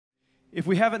If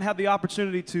we haven't had the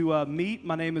opportunity to meet,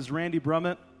 my name is Randy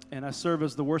Brummett, and I serve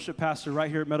as the worship pastor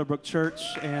right here at Meadowbrook Church.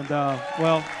 And,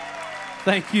 well,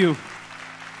 thank you.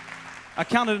 I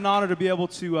count it an honor to be able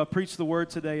to preach the word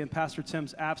today in Pastor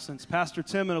Tim's absence. Pastor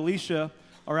Tim and Alicia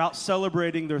are out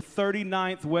celebrating their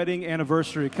 39th wedding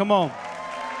anniversary. Come on.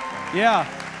 Yeah.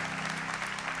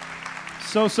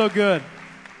 So good.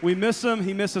 We miss him.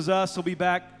 He misses us. He'll be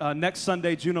back next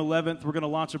Sunday, June 11th. We're going to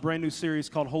launch a brand new series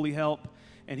called Holy Help,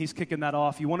 and he's kicking that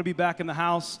off. You want to be back in the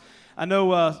house? I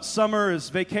know summer is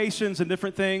vacations and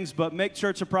different things, but make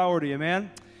church a priority,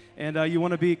 amen? And you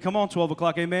want to be, come on, 12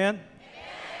 o'clock, amen?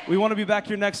 We want to be back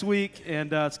here next week,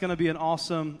 and it's going to be an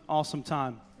awesome, awesome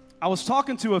time. I was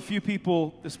talking to a few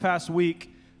people this past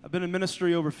week. I've been in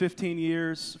ministry over 15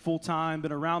 years, full-time,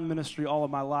 been around ministry all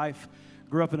of my life,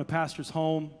 grew up in a pastor's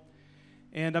home,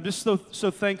 and I'm just so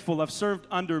thankful. I've served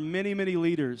under many, many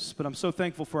leaders, but I'm so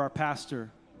thankful for our pastor,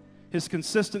 his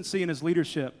consistency and his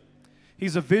leadership.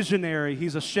 He's a visionary.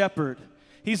 He's a shepherd.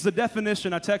 He's the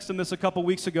definition, I texted him this a couple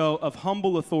weeks ago, of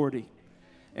humble authority.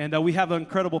 And we have an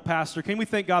incredible pastor. Can we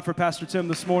thank God for Pastor Tim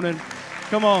this morning?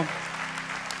 Come on.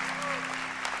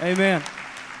 Amen.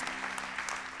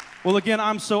 Well, again,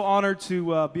 I'm so honored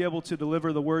to be able to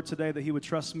deliver the word today, that he would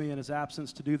trust me in his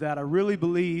absence to do that. I really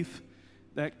believe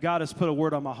that God has put a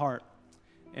word on my heart.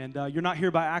 And you're not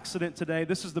here by accident today.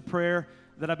 This is the prayer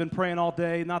that I've been praying all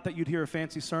day. Not that you'd hear a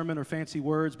fancy sermon or fancy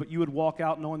words, but you would walk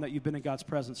out knowing that you've been in God's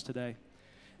presence today.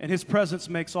 And his presence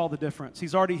makes all the difference.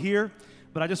 He's already here,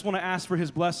 but I just want to ask for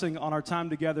his blessing on our time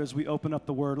together as we open up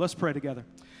the word. Let's pray together.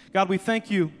 God, we thank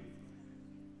you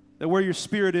that where your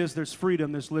spirit is, there's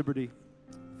freedom, there's liberty.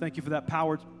 Thank you for that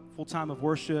powerful time of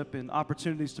worship and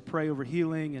opportunities to pray over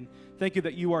healing. And thank you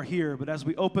that you are here. But as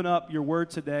we open up your word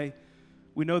today,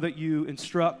 we know that you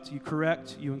instruct, you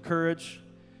correct, you encourage.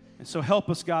 And so help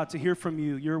us, God, to hear from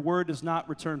you. Your word does not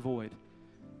return void.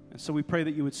 And so we pray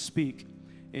that you would speak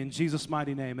in Jesus'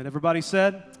 mighty name. And everybody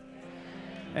said,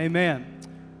 Amen. Well,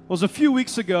 it was a few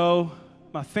weeks ago,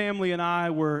 my family and I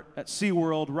were at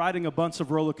SeaWorld riding a bunch of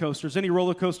roller coasters. Any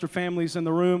roller coaster families in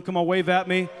the room? Come on, wave at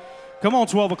me. Come on,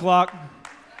 12 o'clock.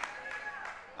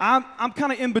 I'm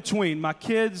kind of in between. My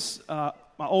kids, my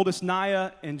oldest,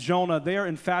 Naya and Jonah, they are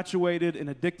infatuated and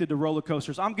addicted to roller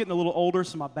coasters. I'm getting a little older,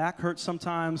 so my back hurts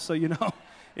sometimes, so, you know,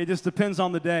 it just depends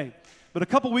on the day. But a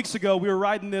couple weeks ago, we were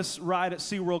riding this ride at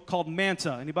SeaWorld called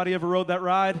Manta. Anybody ever rode that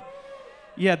ride?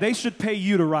 Yeah, they should pay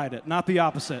you to ride it, not the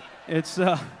opposite. It's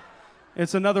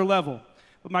another level.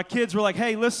 But my kids were like,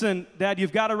 hey, listen, Dad,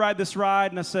 you've got to ride this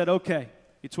ride. And I said, okay.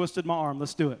 He twisted my arm.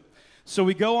 Let's do it. So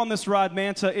we go on this ride,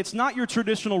 Manta. It's not your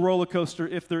traditional roller coaster,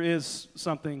 if there is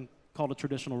something called a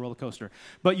traditional roller coaster.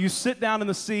 But you sit down in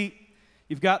the seat,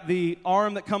 you've got the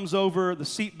arm that comes over the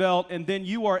seat belt, and then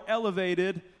you are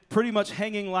elevated, pretty much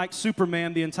hanging like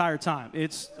Superman the entire time.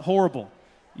 It's horrible.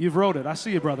 You've rode it. I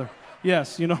see you, brother.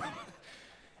 Yes, you know.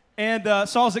 And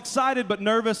so I was excited but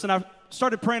nervous, and I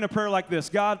started praying a prayer like this.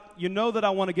 God, you know that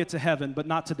I want to get to heaven, but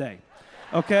not today.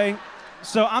 Okay?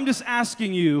 So I'm just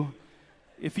asking you,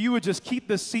 if you would just keep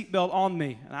this seatbelt on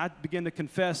me. And I began to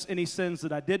confess any sins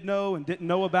that I did know and didn't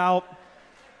know about,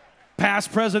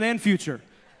 past, present, and future.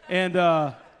 And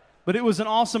but it was an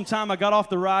awesome time. I got off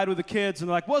the ride with the kids, and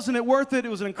they're like, wasn't it worth it? It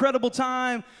was an incredible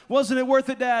time. Wasn't it worth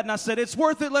it, Dad? And I said, it's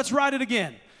worth it. Let's ride it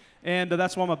again. And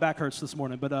that's why my back hurts this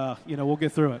morning, but, you know, we'll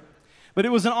get through it. But it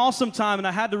was an awesome time, and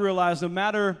I had to realize no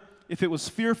matter if it was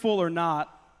fearful or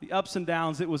not, the ups and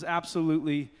downs, it was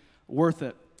absolutely worth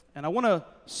it. And I want to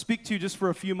speak to you just for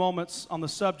a few moments on the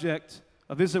subject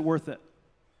of, is it worth it?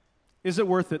 Is it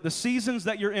worth it? The seasons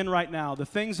that you're in right now, the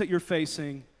things that you're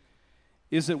facing,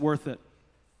 is it worth it?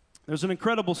 There's an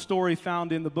incredible story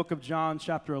found in the book of John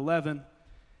chapter 11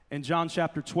 and John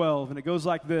chapter 12, and it goes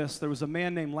like this. There was a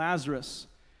man named Lazarus.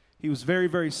 He was very,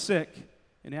 very sick,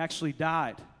 and he actually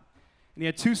died. And he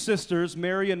had two sisters,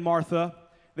 Mary and Martha.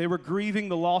 They were grieving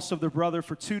the loss of their brother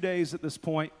for 2 days at this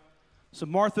point. So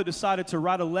Martha decided to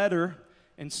write a letter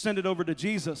and send it over to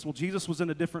Jesus. Well, Jesus was in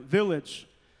a different village.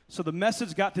 So the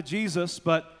message got to Jesus,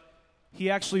 but he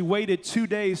actually waited 2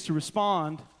 days to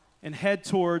respond and head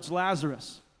towards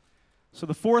Lazarus. So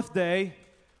the fourth day,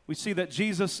 we see that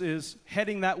Jesus is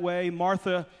heading that way.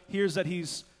 Martha hears that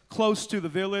he's close to the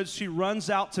village. She runs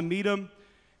out to meet him,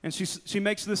 and she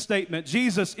makes this statement,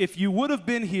 Jesus, if you would have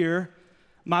been here,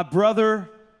 my brother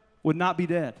would not be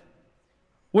dead.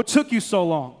 What took you so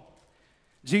long?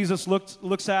 Jesus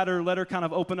looks at her, let her kind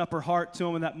of open up her heart to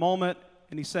him in that moment,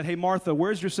 and he said, hey, Martha,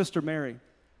 where's your sister Mary?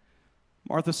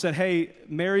 Martha said, hey,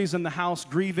 Mary's in the house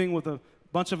grieving with a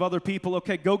bunch of other people.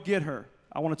 Okay, go get her.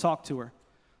 I want to talk to her.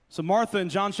 So Martha in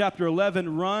John chapter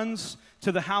 11 runs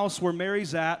to the house where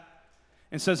Mary's at,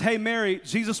 and says, "Hey, Mary,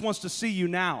 Jesus wants to see you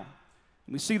now."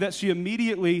 And we see that she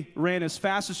immediately ran as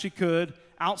fast as she could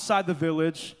outside the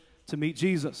village to meet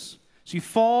Jesus. She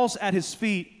falls at his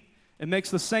feet and makes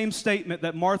the same statement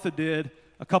that Martha did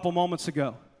a couple moments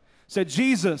ago. Said,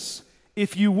 "Jesus,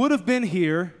 if you would have been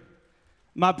here,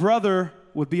 my brother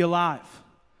would be alive.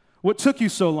 What took you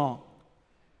so long?"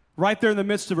 Right there in the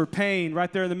midst of her pain,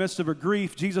 right there in the midst of her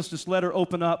grief, Jesus just let her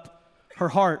open up her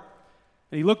heart.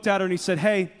 And he looked at her and he said,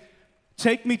 "Hey,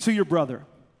 take me to your brother.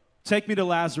 Take me to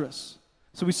Lazarus."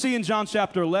 So we see in John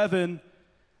chapter 11,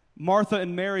 Martha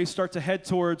and Mary start to head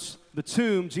towards the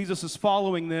tomb. Jesus is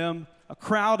following them. A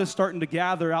crowd is starting to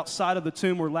gather outside of the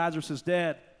tomb where Lazarus is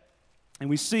dead. And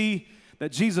we see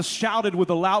that Jesus shouted with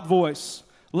a loud voice,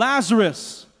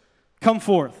 "Lazarus, come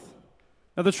forth."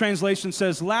 Another translation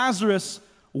says, "Lazarus,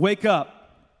 wake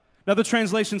up." Another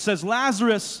translation says,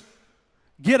 "Lazarus,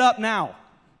 get up now."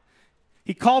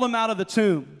 He called him out of the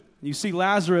tomb. You see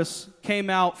Lazarus came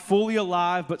out fully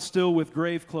alive, but still with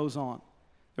grave clothes on.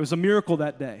 It was a miracle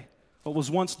that day. What was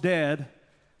once dead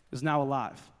is now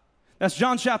alive. That's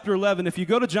John chapter 11. If you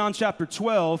go to John chapter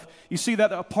 12, you see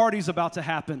that a party's about to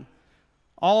happen.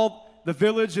 All the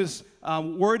village is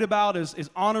worried about is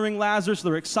honoring Lazarus.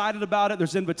 They're excited about it.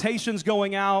 There's invitations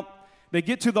going out. They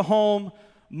get to the home.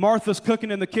 Martha's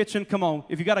cooking in the kitchen. Come on,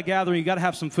 if you got a gathering, you got to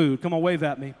have some food. Come on, wave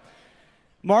at me.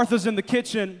 Martha's in the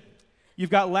kitchen. You've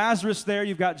got Lazarus there,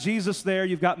 you've got Jesus there,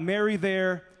 you've got Mary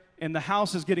there, and the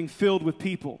house is getting filled with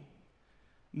people.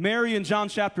 Mary in John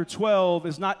chapter 12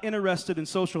 is not interested in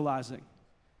socializing.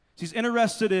 She's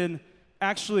interested in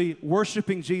actually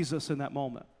worshiping Jesus in that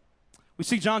moment. We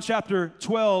see John chapter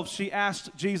 12, she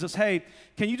asked Jesus, "Hey,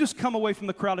 can you just come away from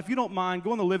the crowd? If you don't mind,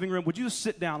 go in the living room. Would you just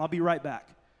sit down? I'll be right back."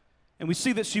 And we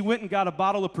see that she went and got a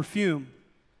bottle of perfume.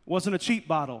 It wasn't a cheap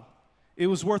bottle. It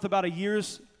was worth about a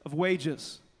year's of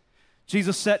wages.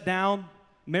 Jesus sat down,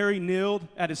 Mary kneeled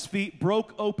at his feet,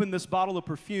 broke open this bottle of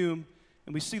perfume,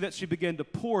 and we see that she began to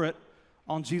pour it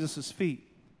on Jesus' feet,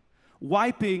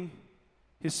 wiping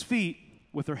his feet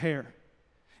with her hair.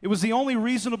 It was the only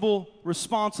reasonable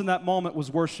response in that moment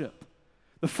was worship.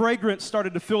 The fragrance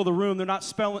started to fill the room. They're not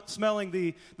smelling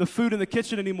the food in the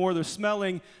kitchen anymore. They're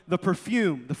smelling the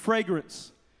perfume, the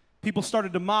fragrance. People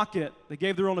started to mock it. They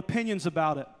gave their own opinions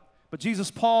about it. But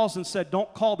Jesus paused and said,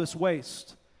 "Don't call this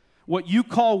waste. What you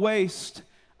call waste,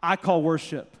 I call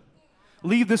worship.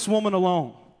 Leave this woman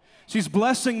alone. She's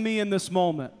blessing me in this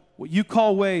moment. What you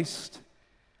call waste,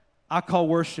 I call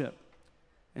worship."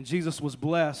 And Jesus was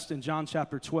blessed in John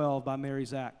chapter 12 by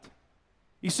Mary's act.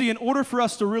 You see, in order for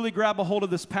us to really grab a hold of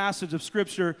this passage of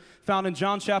Scripture found in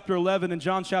John chapter 11 and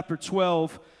John chapter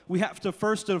 12, we have to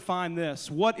first define this.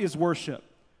 What is worship?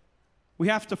 We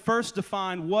have to first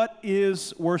define what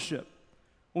is worship.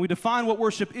 When we define what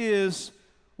worship is,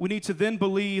 we need to then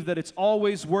believe that it's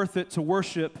always worth it to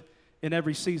worship in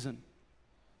every season.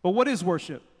 But what is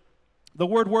worship? The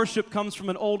word worship comes from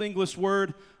an Old English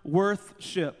word,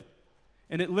 worthship,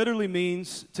 and it literally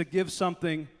means to give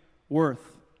something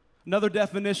worth. Another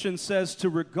definition says to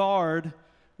regard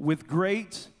with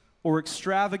great or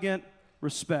extravagant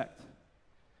respect,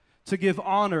 to give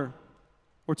honor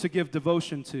or to give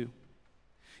devotion to.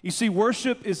 You see,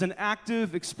 worship is an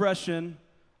active expression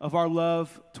of our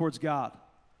love towards God.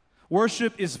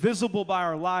 Worship is visible by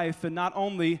our life and not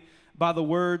only by the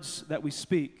words that we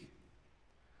speak.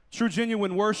 True,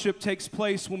 genuine worship takes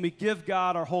place when we give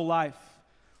God our whole life,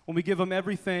 when we give Him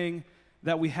everything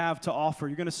that we have to offer.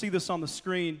 You're going to see this on the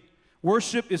screen.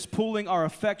 Worship is pulling our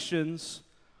affections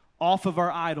off of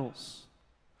our idols,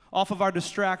 off of our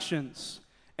distractions,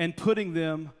 and putting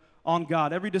them on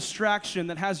God. Every distraction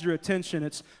that has your attention,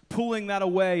 it's pulling that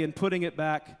away and putting it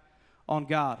back on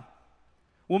God.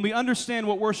 When we understand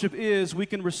what worship is, we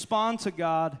can respond to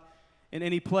God in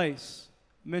any place.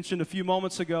 I mentioned a few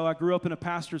moments ago, I grew up in a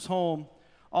pastor's home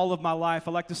all of my life.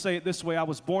 I like to say it this way: I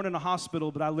was born in a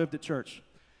hospital, but I lived at church.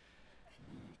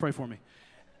 Pray for me.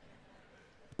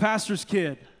 Pastor's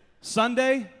kid.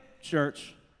 Sunday,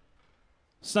 church.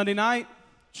 Sunday night,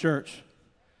 church.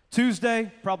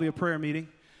 Tuesday, probably a prayer meeting.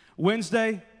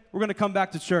 Wednesday, we're going to come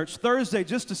back to church. Thursday,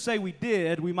 just to say we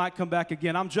did, we might come back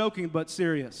again. I'm joking, but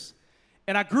serious.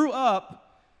 And I grew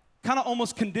up kind of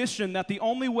almost conditioned that the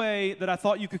only way that I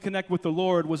thought you could connect with the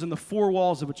Lord was in the four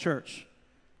walls of a church.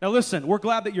 Now listen, we're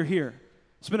glad that you're here.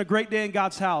 It's been a great day in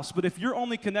God's house, but if you're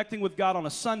only connecting with God on a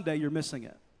Sunday, you're missing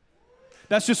it.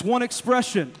 That's just one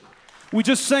expression. We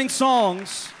just sang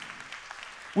songs.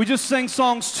 We just sang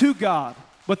songs to God,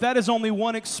 but that is only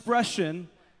one expression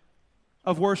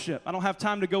of worship. I don't have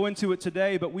time to go into it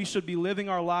today, but we should be living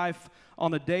our life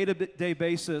on a day-to-day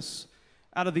basis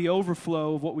out of the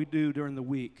overflow of what we do during the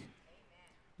week.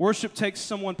 Worship takes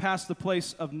someone past the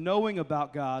place of knowing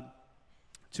about God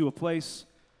to a place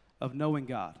of knowing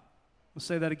God. I'll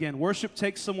say that again. Worship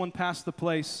takes someone past the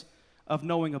place of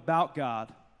knowing about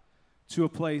God to a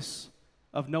place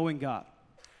of knowing God.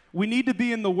 We need to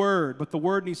be in the Word, but the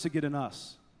Word needs to get in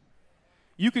us.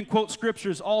 You can quote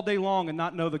scriptures all day long and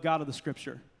not know the God of the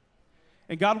Scripture.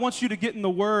 And God wants you to get in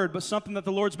the Word, but something that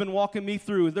the Lord's been walking me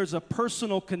through is there's a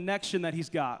personal connection that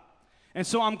He's got. And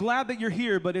so I'm glad that you're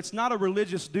here, but it's not a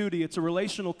religious duty. It's a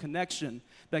relational connection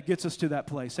that gets us to that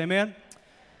place. Amen?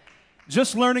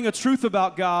 Just learning a truth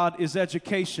about God is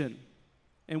education,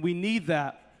 and we need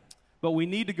that, but we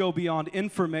need to go beyond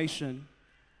information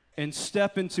and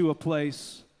step into a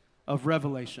place of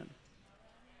revelation.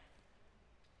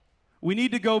 We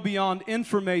need to go beyond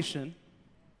information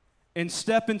and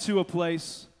step into a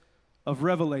place of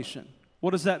revelation.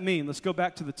 What does that mean? Let's go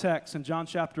back to the text in John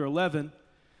chapter 11,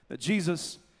 that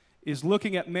Jesus is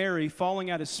looking at Mary falling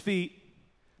at his feet.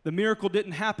 The miracle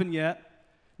didn't happen yet.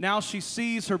 Now she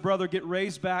sees her brother get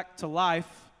raised back to life.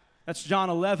 That's John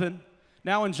 11.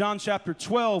 Now in John chapter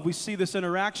 12, we see this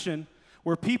interaction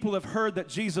where people have heard that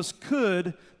Jesus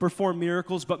could perform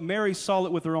miracles, but Mary saw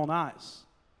it with her own eyes.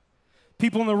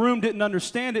 People in the room didn't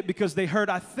understand it because they heard,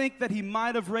 I think that he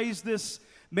might have raised this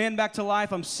man back to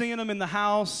life. I'm seeing him in the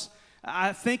house.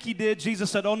 I think he did. Jesus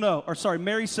said, oh no, or sorry,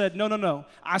 Mary said, no.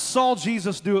 I saw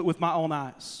Jesus do it with my own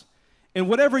eyes. And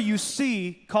whatever you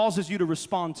see causes you to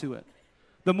respond to it.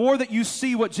 The more that you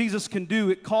see what Jesus can do,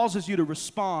 it causes you to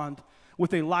respond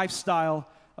with a lifestyle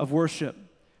of worship.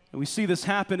 And we see this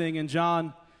happening in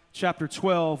John chapter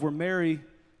 12, where Mary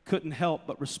couldn't help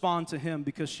but respond to him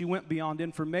because she went beyond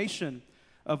information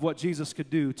of what Jesus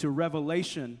could do to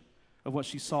revelation of what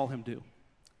she saw him do.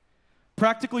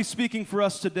 Practically speaking for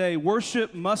us today,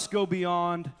 worship must go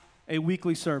beyond a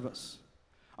weekly service.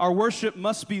 Our worship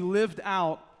must be lived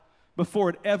out before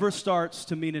it ever starts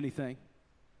to mean anything.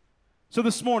 So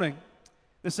this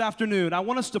afternoon, I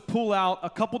want us to pull out a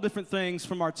couple different things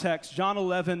from our text, John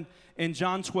 11 and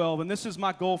John 12, and this is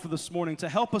my goal for this morning, to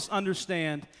help us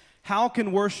understand how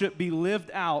can worship be lived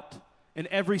out in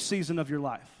every season of your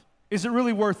life. Is it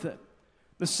really worth it?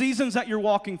 The seasons that you're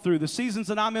walking through, the seasons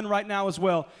that I'm in right now as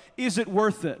well, is it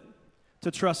worth it to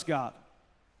trust God?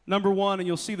 Number one, and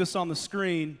you'll see this on the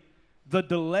screen, the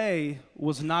delay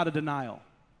was not a denial.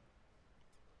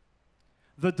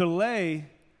 The delay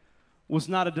was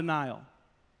not a denial.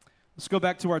 Let's go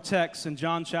back to our text in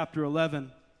John chapter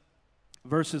 11,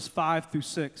 verses 5 through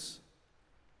 6.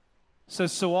 It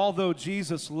says, so although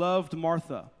Jesus loved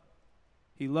Martha,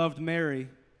 he loved Mary,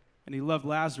 and he loved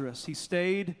Lazarus, he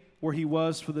stayed where he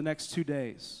was for the next 2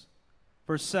 days.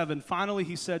 Verse 7, finally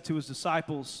he said to his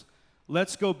disciples,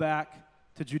 let's go back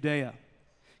to Judea.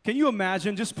 Can you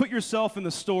imagine, just put yourself in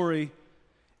the story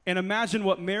and imagine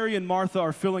what Mary and Martha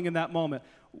are feeling in that moment.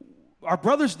 Our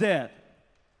brother's dead.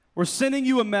 We're sending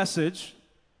you a message,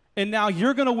 and now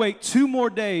you're going to wait 2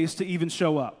 more days to even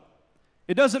show up.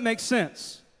 It doesn't make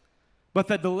sense. But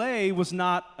the delay was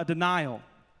not a denial.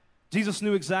 Jesus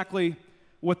knew exactly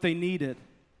what they needed.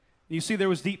 You see, there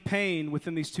was deep pain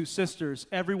within these 2 sisters,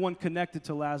 everyone connected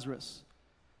to Lazarus.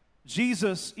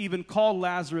 Jesus even called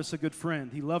Lazarus a good friend.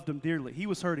 He loved him dearly. He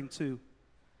was hurting too.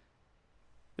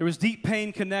 There was deep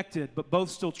pain connected, but both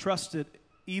still trusted,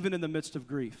 even in the midst of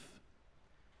grief.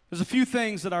 There's a few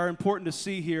things that are important to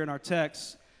see here in our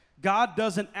text. God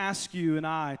doesn't ask you and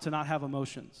I to not have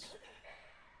emotions.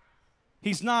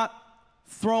 He's not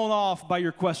thrown off by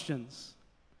your questions.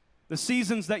 The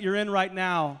seasons that you're in right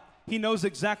now, he knows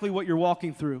exactly what you're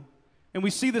walking through. And we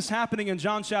see this happening in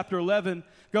John chapter 11.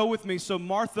 Go with me. So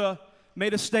Martha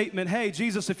made a statement, hey,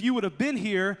 Jesus, if you would have been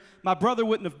here, my brother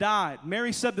wouldn't have died.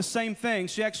 Mary said the same thing.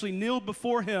 She actually kneeled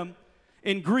before him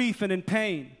in grief and in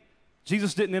pain.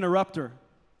 Jesus didn't interrupt her.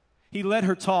 He let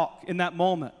her talk in that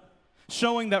moment,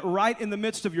 showing that right in the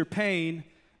midst of your pain,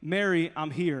 Mary,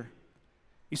 I'm here.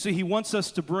 You see, he wants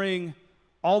us to bring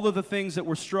all of the things that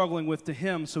we're struggling with to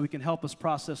him so he can help us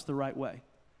process the right way.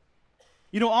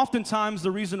 You know, oftentimes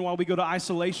the reason why we go to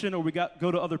isolation or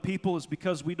go to other people is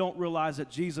because we don't realize that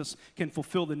Jesus can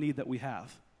fulfill the need that we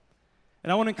have.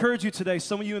 And I want to encourage you today,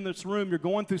 some of you in this room, you're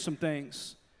going through some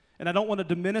things, and I don't want to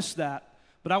diminish that,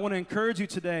 but I want to encourage you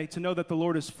today to know that the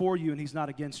Lord is for you and he's not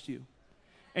against you.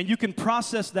 And you can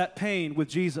process that pain with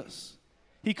Jesus.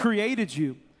 He created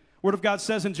you. Word of God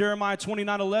says in Jeremiah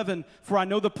 29:11, for I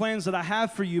know the plans that I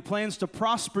have for you, plans to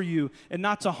prosper you and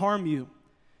not to harm you.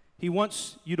 He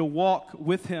wants you to walk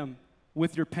with him,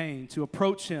 with your pain, to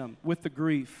approach him with the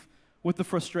grief, with the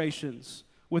frustrations,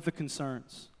 with the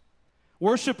concerns.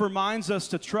 Worship reminds us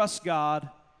to trust God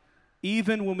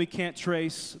even when we can't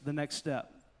trace the next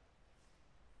step.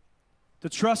 to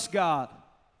trust God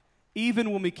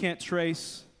even when we can't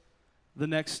trace the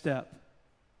next step.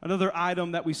 Another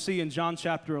item that we see in John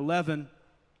chapter 11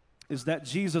 is that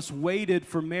Jesus waited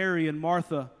for Mary and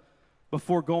Martha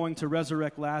before going to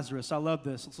resurrect Lazarus. I love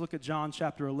this. Let's look at John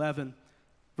chapter 11,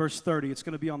 verse 30. It's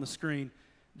going to be on the screen.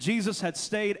 Jesus had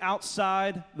stayed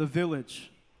outside the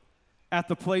village at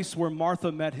the place where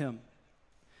Martha met him.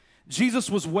 Jesus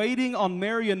was waiting on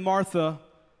Mary and Martha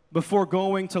before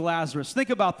going to Lazarus. Think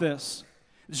about this.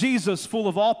 Jesus, full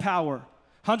of all power,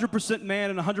 100% man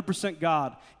and 100%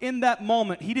 God. In that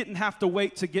moment, he didn't have to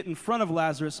wait to get in front of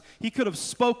Lazarus. He could have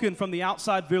spoken from the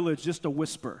outside village, just a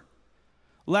whisper.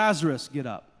 Lazarus, get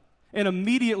up. And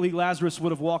immediately Lazarus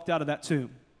would have walked out of that tomb.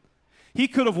 He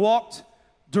could have walked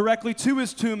directly to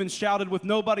his tomb and shouted with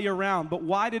nobody around. But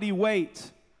why did he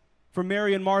wait for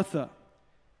Mary and Martha?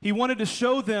 He wanted to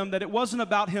show them that it wasn't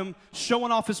about him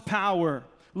showing off his power.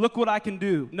 Look what I can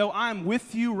do. No, I'm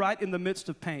with you right in the midst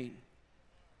of pain.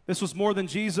 This was more than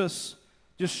Jesus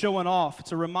just showing off.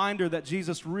 It's a reminder that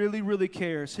Jesus really, really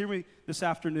cares. Hear me this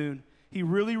afternoon. He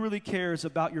really, really cares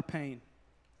about your pain.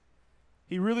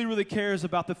 He really, really cares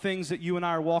about the things that you and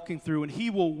I are walking through, and he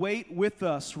will wait with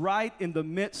us right in the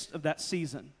midst of that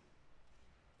season.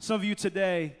 Some of you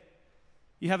today,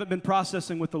 you haven't been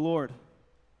processing with the Lord.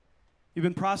 You've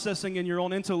been processing in your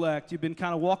own intellect. You've been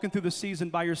kind of walking through the season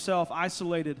by yourself,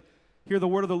 isolated. Hear the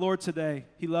word of the Lord today.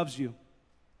 He loves you.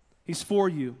 He's for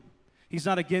you. He's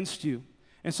not against you.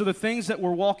 And so the things that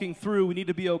we're walking through, we need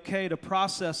to be okay to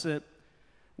process it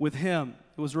with him.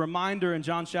 It was a reminder in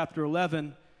John chapter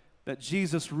 11 that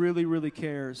Jesus really, really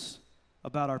cares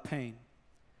about our pain.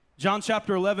 John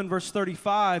chapter 11, verse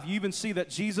 35, you even see that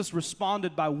Jesus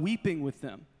responded by weeping with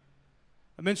them.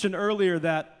 I mentioned earlier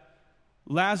that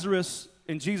Lazarus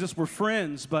and Jesus were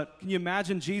friends, but can you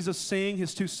imagine Jesus seeing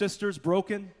his two sisters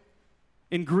broken,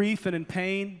 in grief and in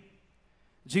pain?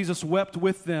 Jesus wept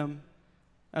with them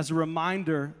as a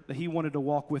reminder that he wanted to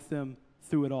walk with them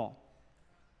through it all.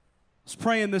 I was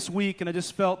praying this week, and I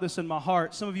just felt this in my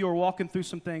heart. Some of you are walking through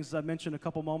some things, as I mentioned a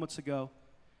couple moments ago.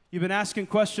 You've been asking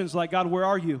questions like, God, where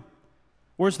are you?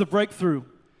 Where's the breakthrough?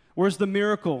 Where's the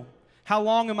miracle? How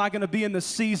long am I going to be in this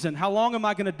season? How long am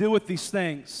I going to deal with these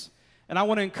things? And I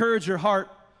want to encourage your heart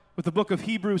with the book of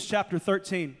Hebrews chapter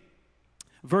 13,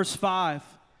 verse 5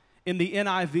 in the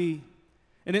NIV.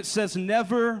 And it says,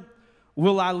 never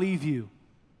will I leave you.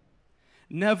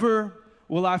 Never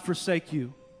will I forsake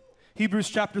you. Hebrews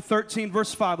chapter 13,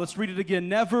 verse 5. Let's read it again.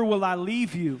 Never will I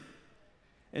leave you,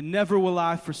 and never will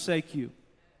I forsake you.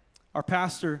 Our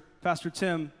pastor, Pastor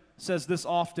Tim, says this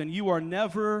often. You are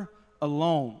never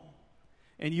alone,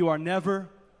 and you are never,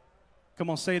 come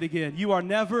on, say it again. You are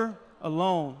never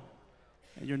alone,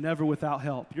 and you're never without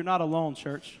help. You're not alone,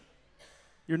 church.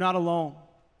 You're not alone.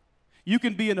 You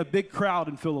can be in a big crowd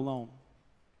and feel alone.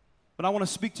 But I want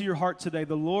to speak to your heart today.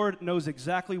 The Lord knows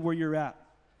exactly where you're at.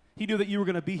 He knew that you were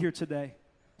going to be here today,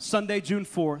 Sunday, June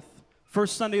 4th,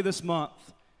 first Sunday of this month.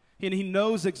 And he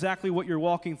knows exactly what you're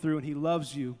walking through, and he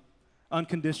loves you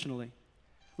unconditionally.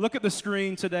 Look at the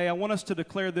screen today. I want us to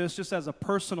declare this just as a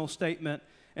personal statement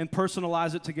and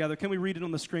personalize it together. Can we read it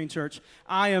on the screen, church?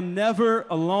 I am never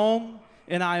alone,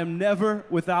 and I am never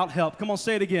without help. Come on,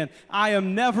 say it again. I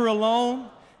am never alone,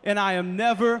 and I am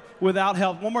never without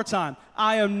help. One more time.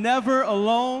 I am never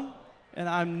alone, and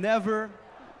I'm never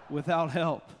without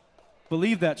help.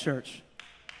 Believe that, church.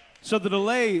 So the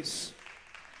delays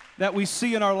that we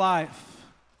see in our life,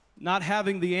 not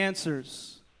having the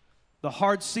answers, the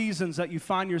hard seasons that you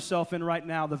find yourself in right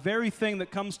now, the very thing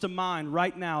that comes to mind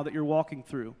right now that you're walking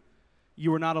through,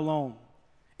 you are not alone.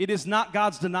 It is not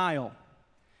God's denial.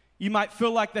 You might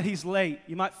feel like that he's late.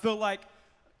 You might feel like,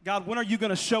 God, when are you going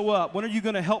to show up? When are you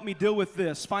going to help me deal with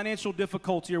this financial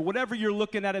difficulty or whatever you're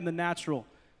looking at in the natural?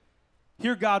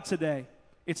 Hear God today.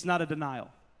 It's not a denial.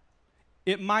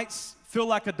 It might feel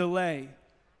like a delay,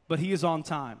 but he is on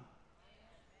time.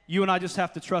 You and I just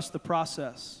have to trust the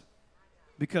process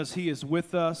because he is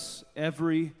with us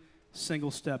every single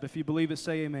step. If you believe it,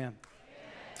 say amen. Amen.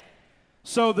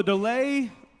 So the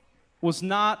delay was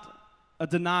not a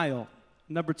denial.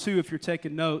 Number two, if you're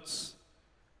taking notes,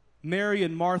 Mary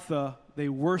and Martha, they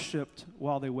worshiped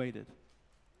while they waited.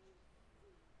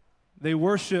 They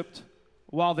worshiped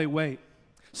while they wait.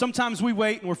 Sometimes we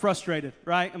wait and we're frustrated,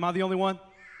 right? Am I the only one?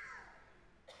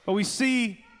 But we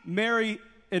see Mary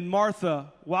and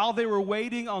Martha, while they were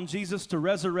waiting on Jesus to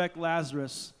resurrect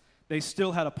Lazarus, they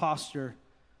still had a posture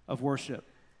of worship.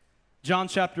 John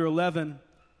chapter 11,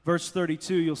 verse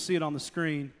 32, you'll see it on the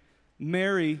screen.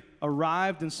 Mary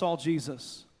arrived and saw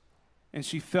Jesus, and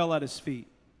she fell at his feet.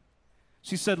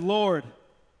 She said, Lord,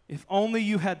 if only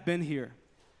you had been here,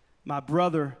 my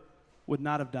brother would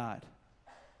not have died.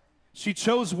 She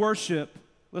chose worship,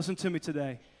 listen to me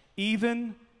today,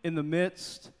 even in the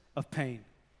midst of pain.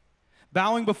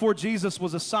 Bowing before Jesus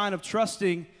was a sign of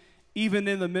trusting even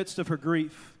in the midst of her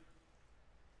grief.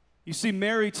 You see,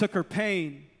 Mary took her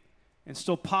pain and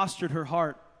still postured her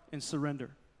heart in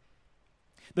surrender.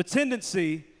 The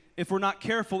tendency, if we're not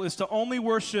careful, is to only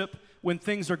worship when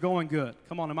things are going good.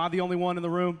 Come on, am I the only one in the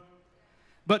room?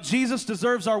 But Jesus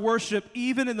deserves our worship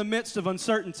even in the midst of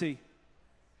uncertainty,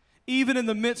 even in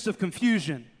the midst of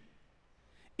confusion,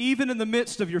 even in the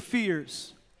midst of your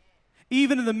fears,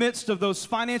 even in the midst of those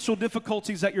financial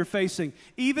difficulties that you're facing,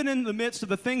 even in the midst of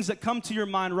the things that come to your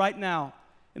mind right now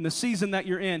in the season that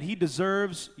you're in. He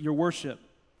deserves your worship.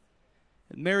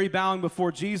 And Mary bowing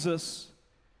before Jesus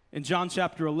in John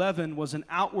chapter 11 was an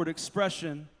outward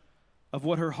expression of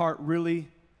what her heart really,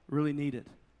 really needed.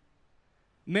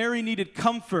 Mary needed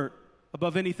comfort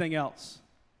above anything else.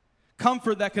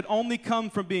 Comfort that could only come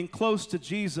from being close to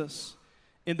Jesus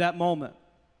in that moment.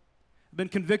 I've been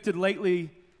convicted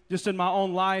lately, just in my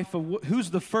own life, of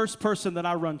who's the first person that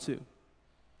I run to.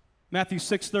 Matthew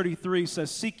 6:33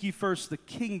 says, "Seek ye first the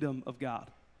kingdom of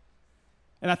God."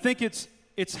 And I think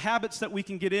it's habits that we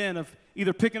can get in of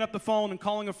either picking up the phone and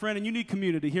calling a friend, and you need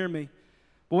community, hear me.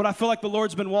 But what I feel like the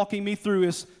Lord's been walking me through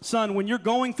is, son, when you're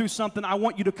going through something, I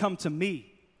want you to come to me.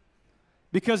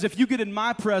 Because if you get in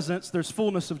my presence, there's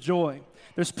fullness of joy.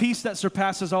 There's peace that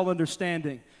surpasses all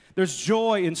understanding. There's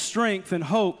joy and strength and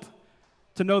hope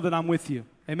to know that I'm with you.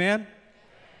 Amen?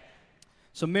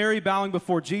 So Mary bowing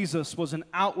before Jesus was an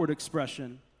outward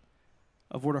expression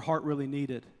of what her heart really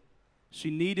needed. She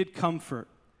needed comfort.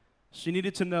 She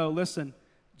needed to know, listen,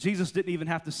 Jesus didn't even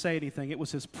have to say anything. It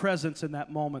was his presence in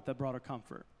that moment that brought her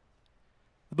comfort.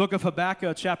 The book of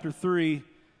Habakkuk, chapter 3,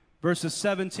 verses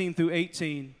 17 through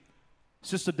 18, it's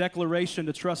just a declaration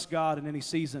to trust God in any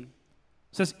season.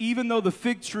 It says, "Even though the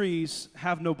fig trees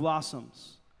have no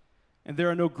blossoms, and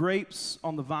there are no grapes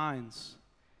on the vines,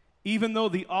 even though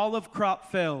the olive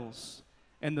crop fails,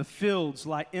 and the fields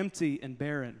lie empty and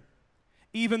barren,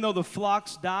 even though the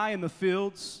flocks die in the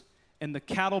fields, and the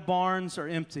cattle barns are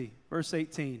empty." Verse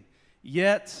 18,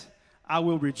 "Yet I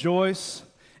will rejoice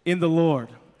in the Lord.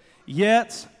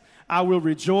 Yet I will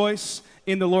rejoice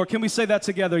in the Lord." Can we say that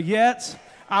together? Yet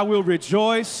I will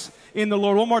rejoice in the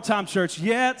Lord. One more time, church.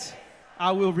 Yet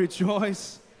I will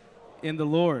rejoice in the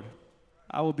Lord.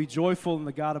 I will be joyful in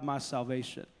the God of my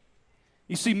salvation.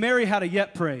 You see, Mary had a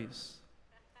yet praise.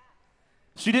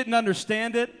 She didn't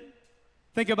understand it.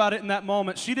 Think about it in that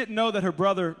moment. She didn't know that her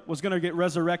brother was going to get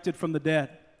resurrected from the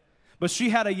dead. But she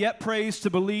had a yet praise to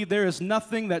believe there is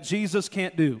nothing that Jesus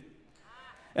can't do.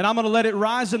 And I'm going to let it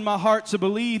rise in my heart to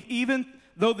believe, even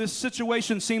though this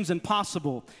situation seems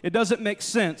impossible, it doesn't make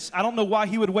sense. I don't know why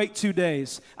he would wait 2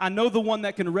 days. I know the one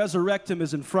that can resurrect him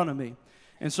is in front of me.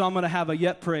 And so I'm going to have a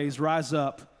yet praise rise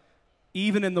up.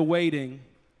 Even in the waiting,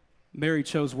 Mary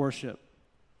chose worship.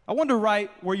 I wonder right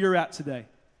where you're at today.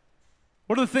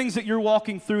 What are the things that you're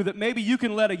walking through that maybe you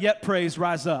can let a yet praise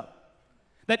rise up?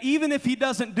 That even if he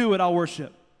doesn't do it, I'll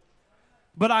worship.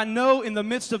 But I know in the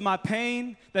midst of my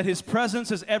pain that his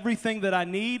presence is everything that I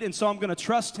need, and so I'm going to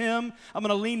trust him. I'm going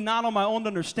to lean not on my own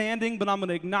understanding, but I'm going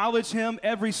to acknowledge him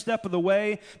every step of the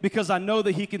way because I know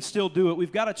that he can still do it.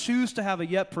 We've got to choose to have a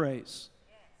yet praise.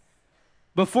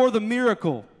 Before the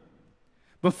miracle,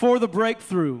 before the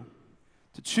breakthrough,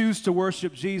 to choose to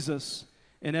worship Jesus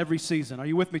in every season. Are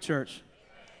you with me, church?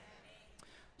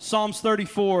 Psalms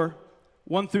 34,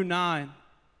 1 through 9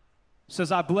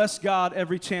 says, "I bless God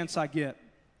every chance I get.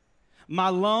 My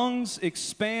lungs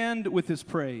expand with his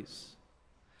praise.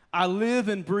 I live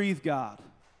and breathe God.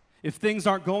 If things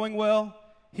aren't going well,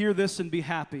 hear this and be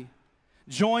happy.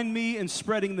 Join me in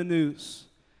spreading the news.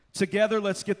 Together,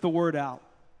 let's get the word out."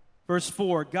 Verse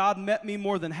 4, "God met me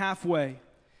more than halfway,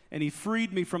 and he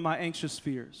freed me from my anxious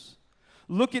fears.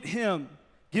 Look at him.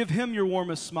 Give him your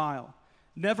warmest smile.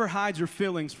 Never hide your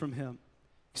feelings from him.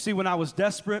 See, when I was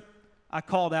desperate, I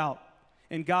called out,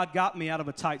 and God got me out of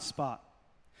a tight spot.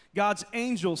 God's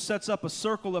angel sets up a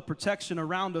circle of protection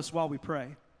around us while we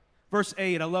pray." Verse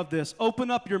 8, I love this. "Open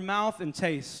up your mouth and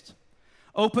taste.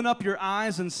 Open up your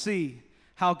eyes and see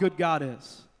how good God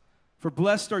is. For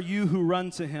blessed are you who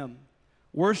run to him.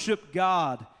 Worship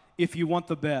God if you want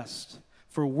the best.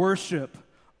 For worship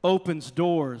opens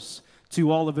doors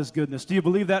to all of his goodness." Do you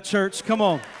believe that, church? Come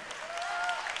on.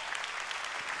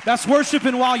 That's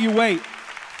worshiping while you wait.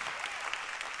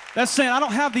 That's saying, I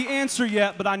don't have the answer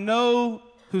yet, but I know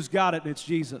who's got it, and it's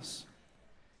Jesus.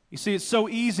 You see, it's so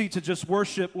easy to just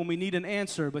worship when we need an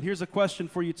answer, but here's a question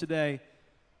for you today.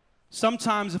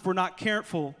 Sometimes if we're not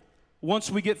careful, once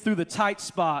we get through the tight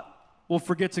spot, we'll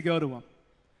forget to go to him.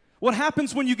 What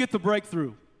happens when you get the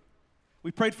breakthrough? We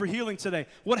prayed for healing today.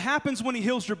 What happens when he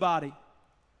heals your body?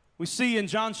 We see in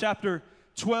John chapter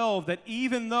 12 that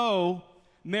even though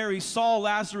Mary saw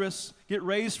Lazarus get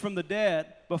raised from the dead,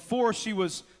 before she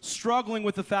was struggling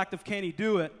with the fact of can he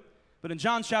do it, but in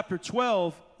John chapter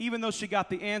 12, even though she got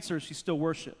the answer, she still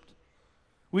worshiped.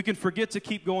 We can forget to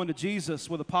keep going to Jesus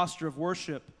with a posture of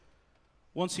worship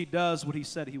once he does what he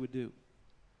said he would do.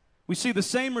 We see the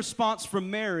same response from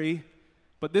Mary,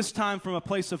 but this time from a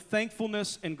place of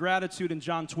thankfulness and gratitude in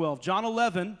John 12. John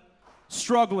 11,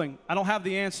 struggling. I don't have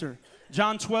the answer.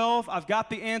 John 12, I've got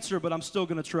the answer, but I'm still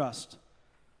going to trust.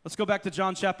 Let's go back to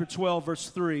John chapter 12, verse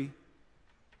 3.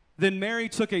 Then Mary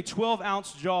took a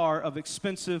 12-ounce jar of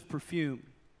expensive perfume,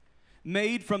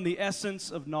 made from the essence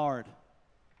of nard,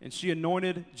 and she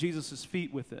anointed Jesus'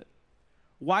 feet with it,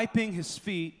 wiping his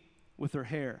feet with her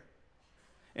hair.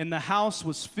 And the house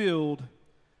was filled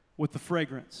with the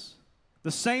fragrance.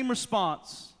 The same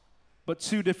response, but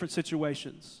two different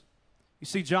situations. You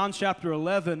see, John chapter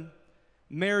 11,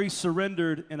 Mary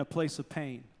surrendered in a place of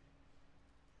pain.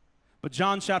 But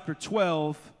John chapter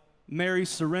 12, Mary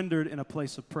surrendered in a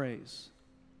place of praise.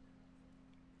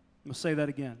 I'm going to say that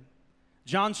again.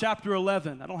 John chapter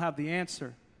 11, I don't have the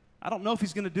answer. I don't know if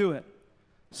he's going to do it.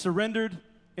 Surrendered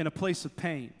in a place of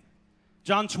pain.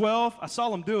 John 12, I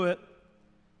saw him do it,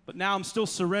 but now I'm still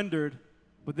surrendered,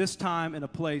 but this time in a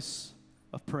place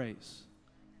of praise.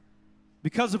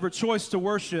 Because of her choice to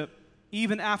worship,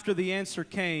 even after the answer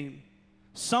came,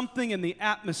 something in the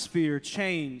atmosphere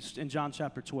changed in John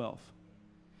chapter 12.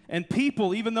 And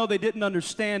people, even though they didn't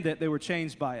understand it, they were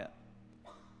changed by it.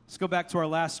 Let's go back to our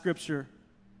last scripture,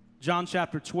 John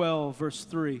chapter 12, verse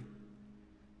 3.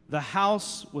 The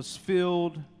house was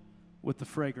filled with the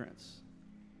fragrance.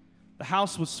 The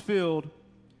house was filled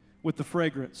with the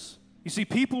fragrance. You see,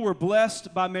 people were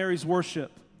blessed by Mary's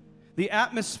worship. The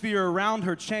atmosphere around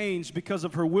her changed because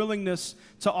of her willingness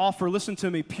to offer, listen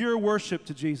to me, pure worship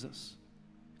to Jesus.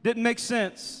 Didn't make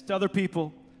sense to other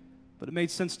people, but it made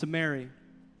sense to Mary.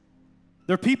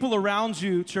 There are people around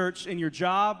you, church, in your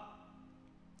job,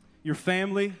 your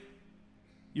family,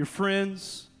 your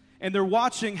friends, and they're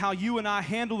watching how you and I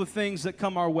handle the things that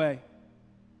come our way.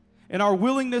 And our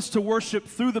willingness to worship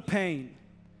through the pain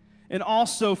and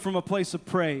also from a place of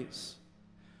praise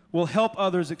will help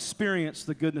others experience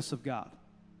the goodness of God.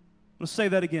 Let's say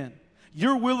that again.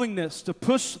 Your willingness to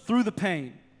push through the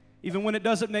pain, even when it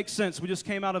doesn't make sense. We just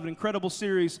came out of an incredible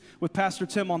series with Pastor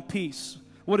Tim on peace.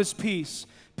 What is peace?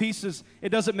 Peace is, it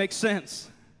doesn't make sense.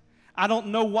 I don't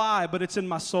know why, but it's in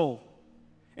my soul.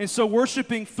 And so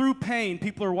worshiping through pain,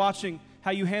 people are watching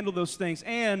how you handle those things.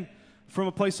 And from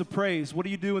a place of praise, what do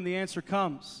you do when the answer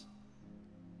comes?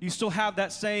 You still have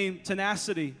that same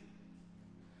tenacity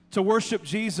to worship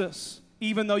Jesus,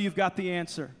 even though you've got the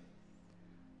answer.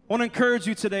 I want to encourage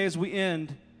you today as we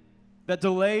end that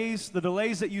the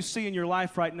delays that you see in your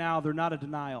life right now, they're not a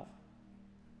denial.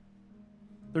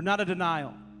 They're not a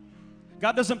denial.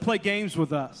 God doesn't play games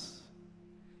with us.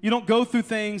 You don't go through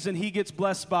things and he gets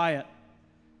blessed by it.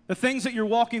 The things that you're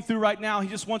walking through right now, he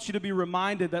just wants you to be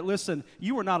reminded that, listen,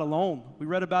 you are not alone. We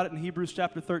read about it in Hebrews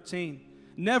chapter 13.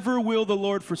 Never will the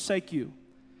Lord forsake you.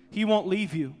 He won't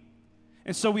leave you.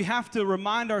 And so we have to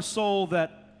remind our soul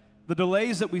that the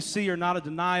delays that we see are not a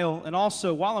denial. And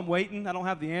also, while I'm waiting, I don't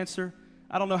have the answer.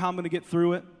 I don't know how I'm going to get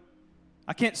through it.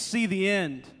 I can't see the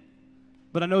end,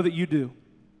 but I know that you do.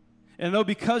 And I know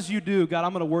because you do, God,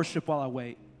 I'm going to worship while I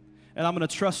wait. And I'm going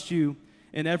to trust you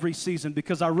in every season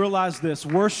because I realize this.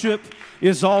 Worship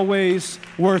is always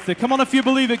worth it. Come on, if you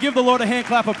believe it, give the Lord a hand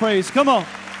clap of praise. Come on.